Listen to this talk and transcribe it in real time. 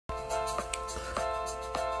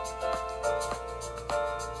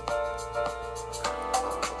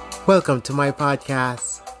Welcome to my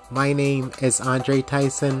podcast. My name is Andre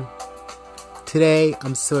Tyson. Today,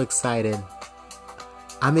 I'm so excited.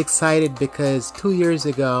 I'm excited because 2 years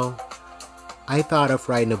ago, I thought of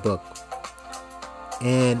writing a book.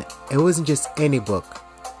 And it wasn't just any book.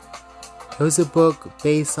 It was a book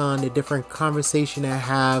based on the different conversation I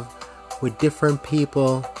have with different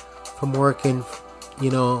people from working,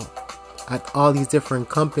 at all these different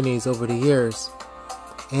companies over the years.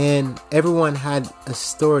 And everyone had a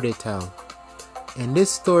story to tell. And this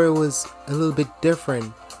story was a little bit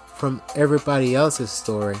different from everybody else's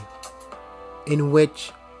story, in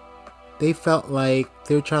which they felt like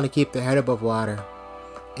they were trying to keep their head above water.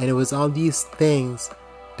 And it was all these things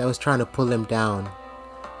that was trying to pull them down.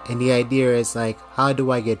 And the idea is like, how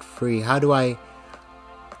do I get free? How do I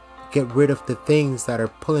get rid of the things that are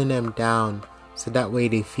pulling them down, so that way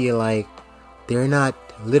they feel like they're not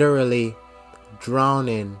literally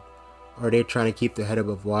drowning or they're trying to keep their head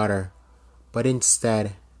above water, but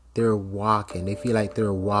instead they're walking. They feel like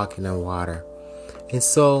they're walking on water. And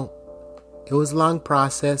so it was a long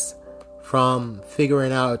process from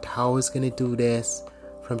figuring out how I was going to do this,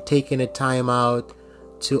 from taking the time out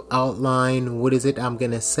to outline what is it I'm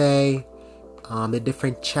going to say, the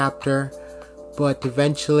different chapter. But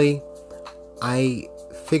eventually I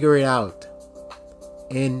figure it out.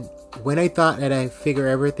 And when I thought that I figured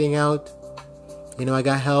everything out, I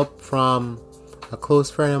got help from a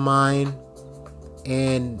close friend of mine,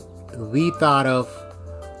 and we thought of,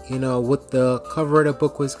 what the cover of the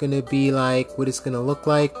book was going to be like, what it's going to look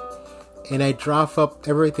like. And I draft up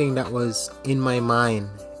everything that was in my mind.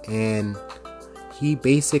 And he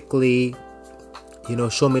basically,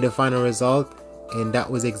 showed me the final result. And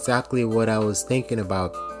that was exactly what I was thinking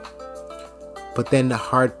about. But then the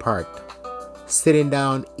hard part, sitting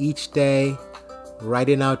down each day,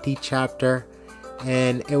 writing out each chapter.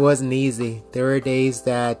 And it wasn't easy. There were days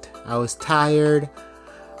that I was tired,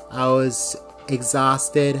 I was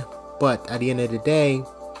exhausted, but at the end of the day,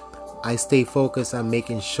 I stayed focused on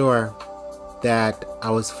making sure that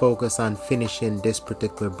I was focused on finishing this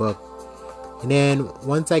particular book. And then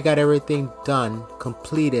once I got everything done,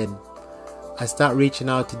 completed, I started reaching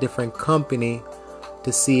out to different companies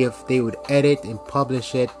to see if they would edit and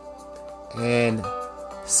publish it. And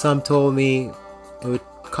some told me it would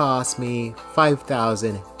cost me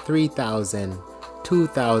 $5,000, $3,000,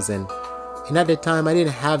 $2,000. And at the time, I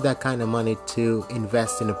didn't have that kind of money to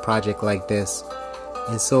invest in a project like this.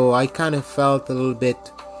 And so I kind of felt a little bit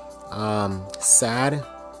sad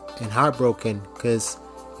and heartbroken because,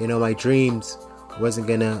 my dreams wasn't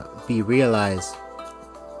going to be realized.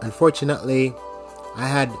 Unfortunately, I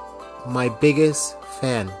had my biggest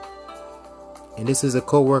fan. And this is a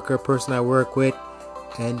co-worker, person I work with.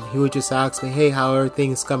 And he would just ask me, hey, how are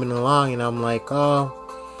things coming along? And I'm like, I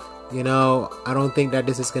don't think that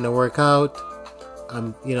this is going to work out.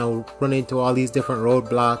 I'm, running into all these different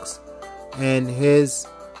roadblocks. And his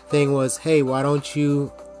thing was, hey, why don't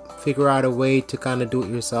you figure out a way to kind of do it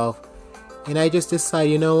yourself? And I just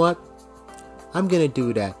decided, you know what? I'm going to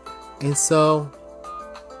do that. And so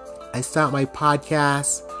I started my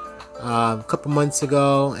podcast a couple months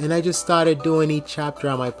ago. And I just started doing each chapter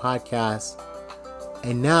on my podcast.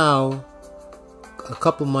 And now, a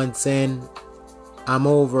couple months in, I'm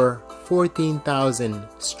over 14,000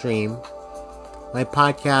 stream. My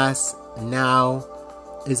podcast now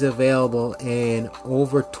is available in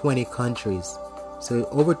over 20 countries. So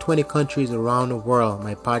over 20 countries around the world,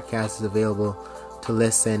 my podcast is available to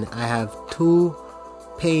listen. I have 2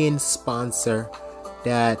 paying sponsors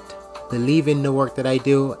that believe in the work that I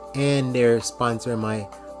do, and they're sponsoring my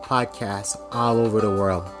podcast all over the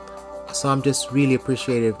world. So I'm just really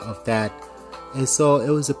appreciative of that. And so it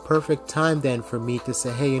was a perfect time then for me to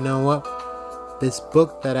say, hey, you know what? This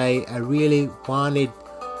book that I really wanted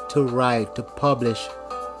to write, to publish,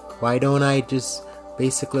 why don't I just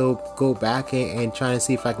basically go back and try to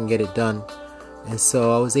see if I can get it done? And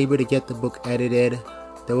so I was able to get the book edited.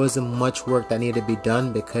 There wasn't much work that needed to be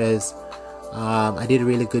done because I did a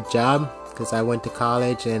really good job because I went to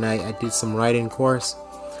college and I did some writing course.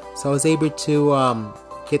 So I was able to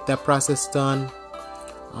get that process done,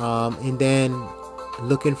 and then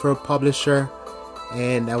looking for a publisher,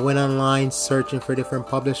 and I went online searching for different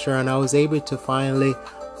publisher, and I was able to finally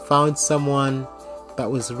found someone that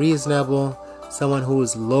was reasonable, someone who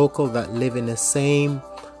was local, that lived in the same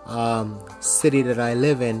city that I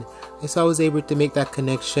live in. And so I was able to make that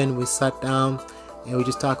connection. We sat down and we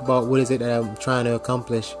just talked about what is it that I'm trying to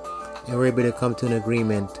accomplish, and we're able to come to an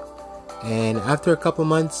agreement. And after a couple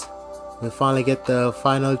months, we finally get the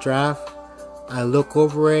final draft. I look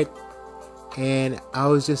over it, and I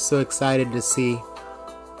was just so excited to see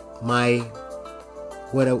my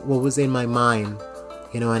what was in my mind,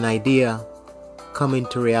 an idea coming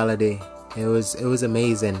to reality. It was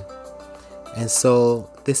amazing. And so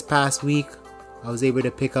this past week, I was able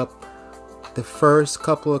to pick up the first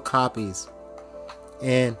couple of copies.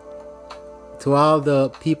 And to all the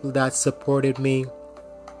people that supported me,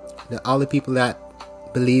 all the people that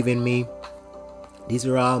believe in me, these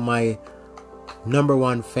are all my number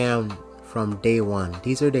one fan from day one.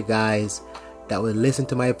 These are the guys that would listen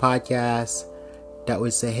to my podcast, that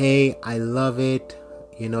would say, hey, I love it,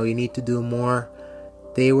 you need to do more.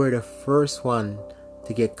 They were the first one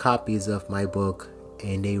to get copies of my book,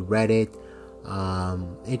 and they read it.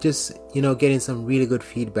 And just, getting some really good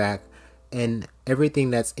feedback. And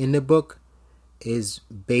everything that's in the book is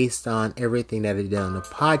based on everything that I did on the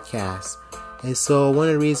podcast. And so one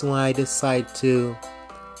of the reasons why I decided to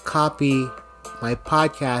copy my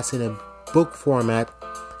podcast in a book format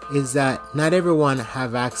is that not everyone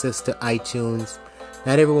have access to iTunes.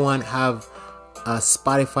 Not everyone have a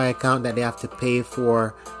Spotify account that they have to pay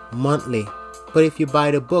for monthly. But if you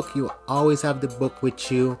buy the book, you always have the book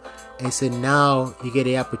with you. And so now you get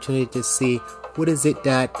the opportunity to see what is it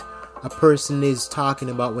that a person is talking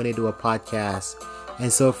about when they do a podcast.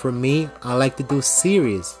 And so for me, I like to do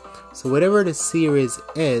series. So whatever the series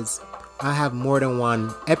is, I have more than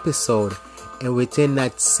one episode. And within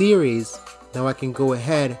that series, now I can go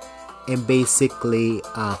ahead and basically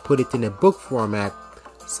put it in a book format.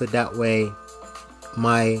 So that way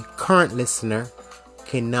my current listener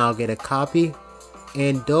can now get a copy.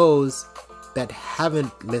 And those that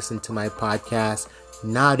haven't listened to my podcast,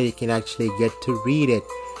 now they can actually get to read it.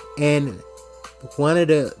 And one of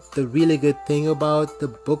the really good thing about the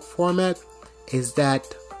book format is that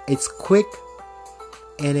it's quick,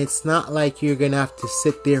 and it's not like you're gonna have to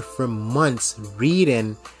sit there for months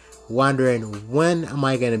reading, wondering when am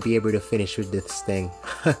I gonna be able to finish with this thing.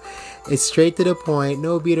 It's straight to the point,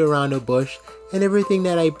 no beat around the bush, and everything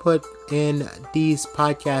that I put in these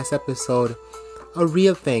podcast episodes a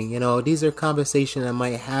real thing. These are conversations I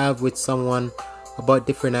might have with someone about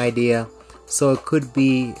different idea. So it could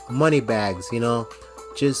be money bags,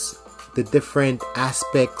 just the different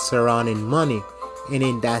aspects surrounding money. And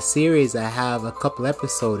in that series, I have a couple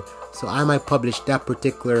episodes. So I might publish that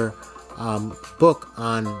particular book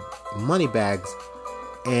on money bags.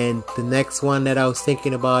 And the next one that I was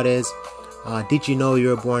thinking about is, did you know you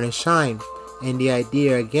were born to shine? And the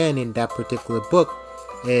idea again in that particular book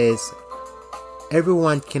is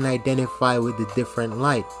everyone can identify with the different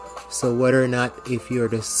light. So whether or not if you're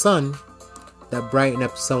the sun that brighten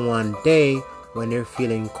up someone's day when they're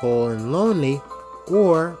feeling cold and lonely,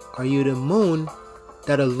 or are you the moon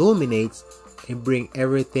that illuminates and bring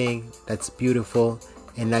everything that's beautiful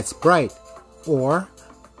and that's bright? Or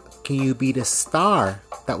can you be the star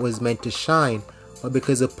that was meant to shine, but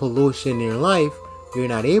because of pollution in your life, you're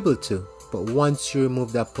not able to? But once you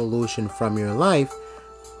remove that pollution from your life,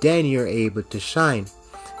 then you're able to shine.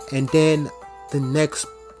 And then the next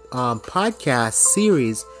podcast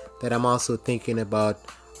series that I'm also thinking about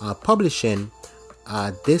publishing,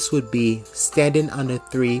 this would be Standing on the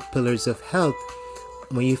 3 Pillars of Health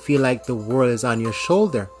when you feel like the world is on your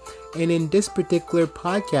shoulder. And in this particular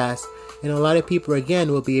podcast, a lot of people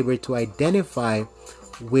again will be able to identify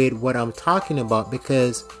with what I'm talking about,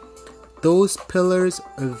 because those pillars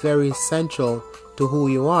are very essential to who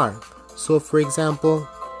you are. So for example,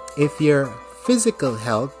 if your physical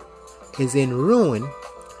health is in ruin,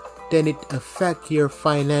 then it affects your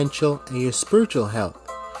financial and your spiritual health.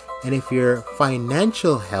 And if your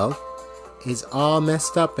financial health is all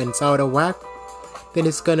messed up and it's out of whack, then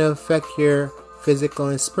it's going to affect your physical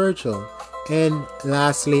and spiritual. And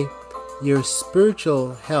lastly, your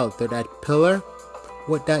spiritual health, or that pillar,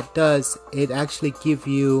 what that does, it actually gives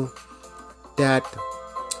you that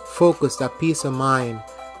focus, that peace of mind,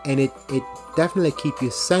 and it definitely keep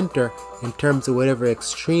you centered in terms of whatever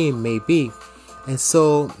extreme may be. And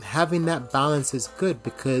so having that balance is good,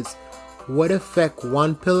 because what affect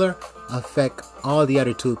one pillar affect all the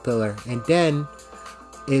other 2 pillars. And then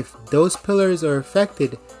if those pillars are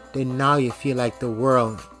affected, then now you feel like the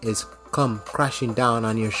world is come crashing down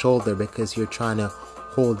on your shoulder because you're trying to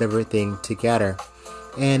hold everything together.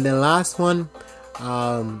 And the last one,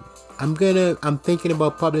 I'm thinking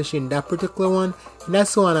about publishing that particular one, and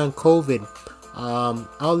that's the one on COVID.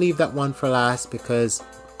 I'll leave that one for last, because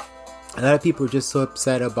a lot of people are just so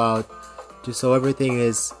upset about just how everything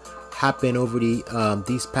has happened over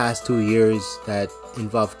these past 2 years that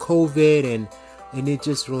involve COVID, and it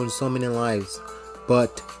just ruined so many lives.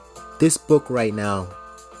 But this book right now,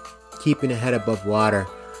 Keeping Your Head Above Water,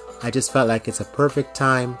 I just felt like it's a perfect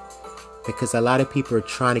time, because a lot of people are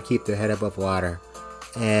trying to keep their head above water,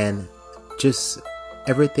 and just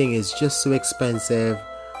everything is just so expensive.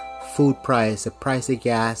 Food price, the price of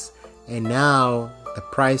gas, and now the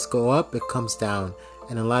price go up, it comes down,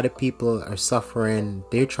 and a lot of people are suffering.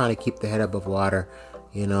 They're trying to keep their head above water,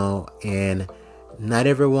 and not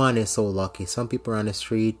everyone is so lucky. Some people are on the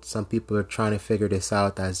street, some people are trying to figure this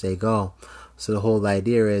out as they go. So the whole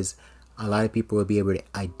idea is a lot of people will be able to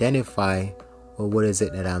identify, well, what is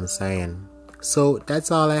it that I'm saying. So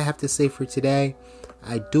that's all I have to say for today.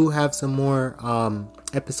 I do have some more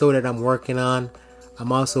episode that I'm working on.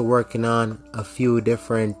 I'm also working on a few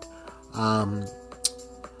different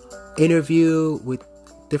interview with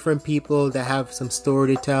different people that have some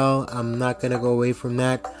story to tell. I'm not going to go away from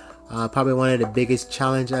that. Probably one of the biggest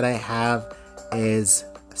challenge that I have is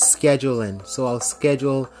scheduling. So I'll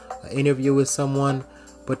schedule an interview with someone,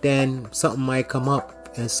 but then something might come up,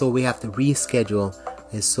 and so we have to reschedule.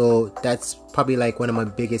 And so that's probably like one of my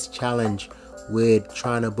biggest challenge with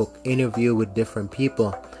trying to book interview with different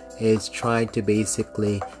people, is trying to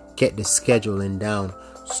basically get the scheduling down.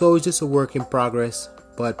 So it's just a work in progress.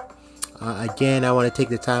 But again, I want to take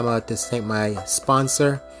the time out to thank my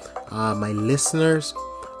sponsor, my listeners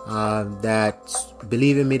that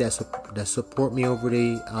believe in me, that support me over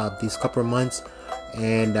these couple of months,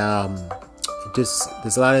 and just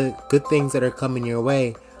there's a lot of good things that are coming your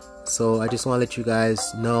way. So I just want to let you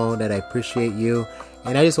guys know that I appreciate you,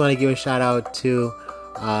 and I just want to give a shout out to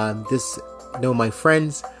my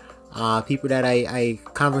friends, people that I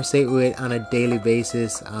conversate with on a daily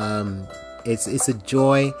basis. It's a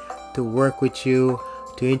joy to work with you,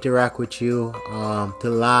 to interact with you, to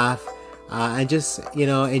laugh, and just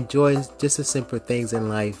enjoy just the simple things in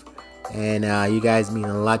life. And you guys mean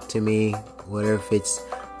a lot to me, whether if it's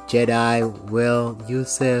Jedi, Will,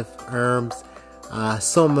 Yusuf, Erms,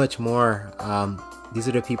 so much more. These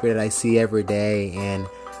are the people that I see every day, and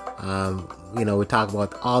we talk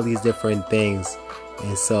about all these different things.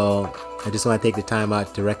 And so I just want to take the time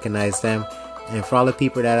out to recognize them. And for all the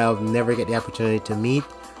people that I'll never get the opportunity to meet,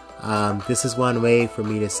 this is one way for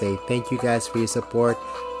me to say thank you guys for your support.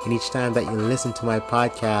 And each time that you listen to my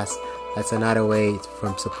podcast, that's another way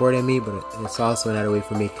from supporting me, but it's also another way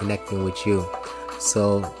for me connecting with you.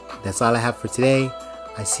 So that's all I have for today.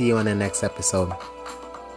 I see you on the next episode.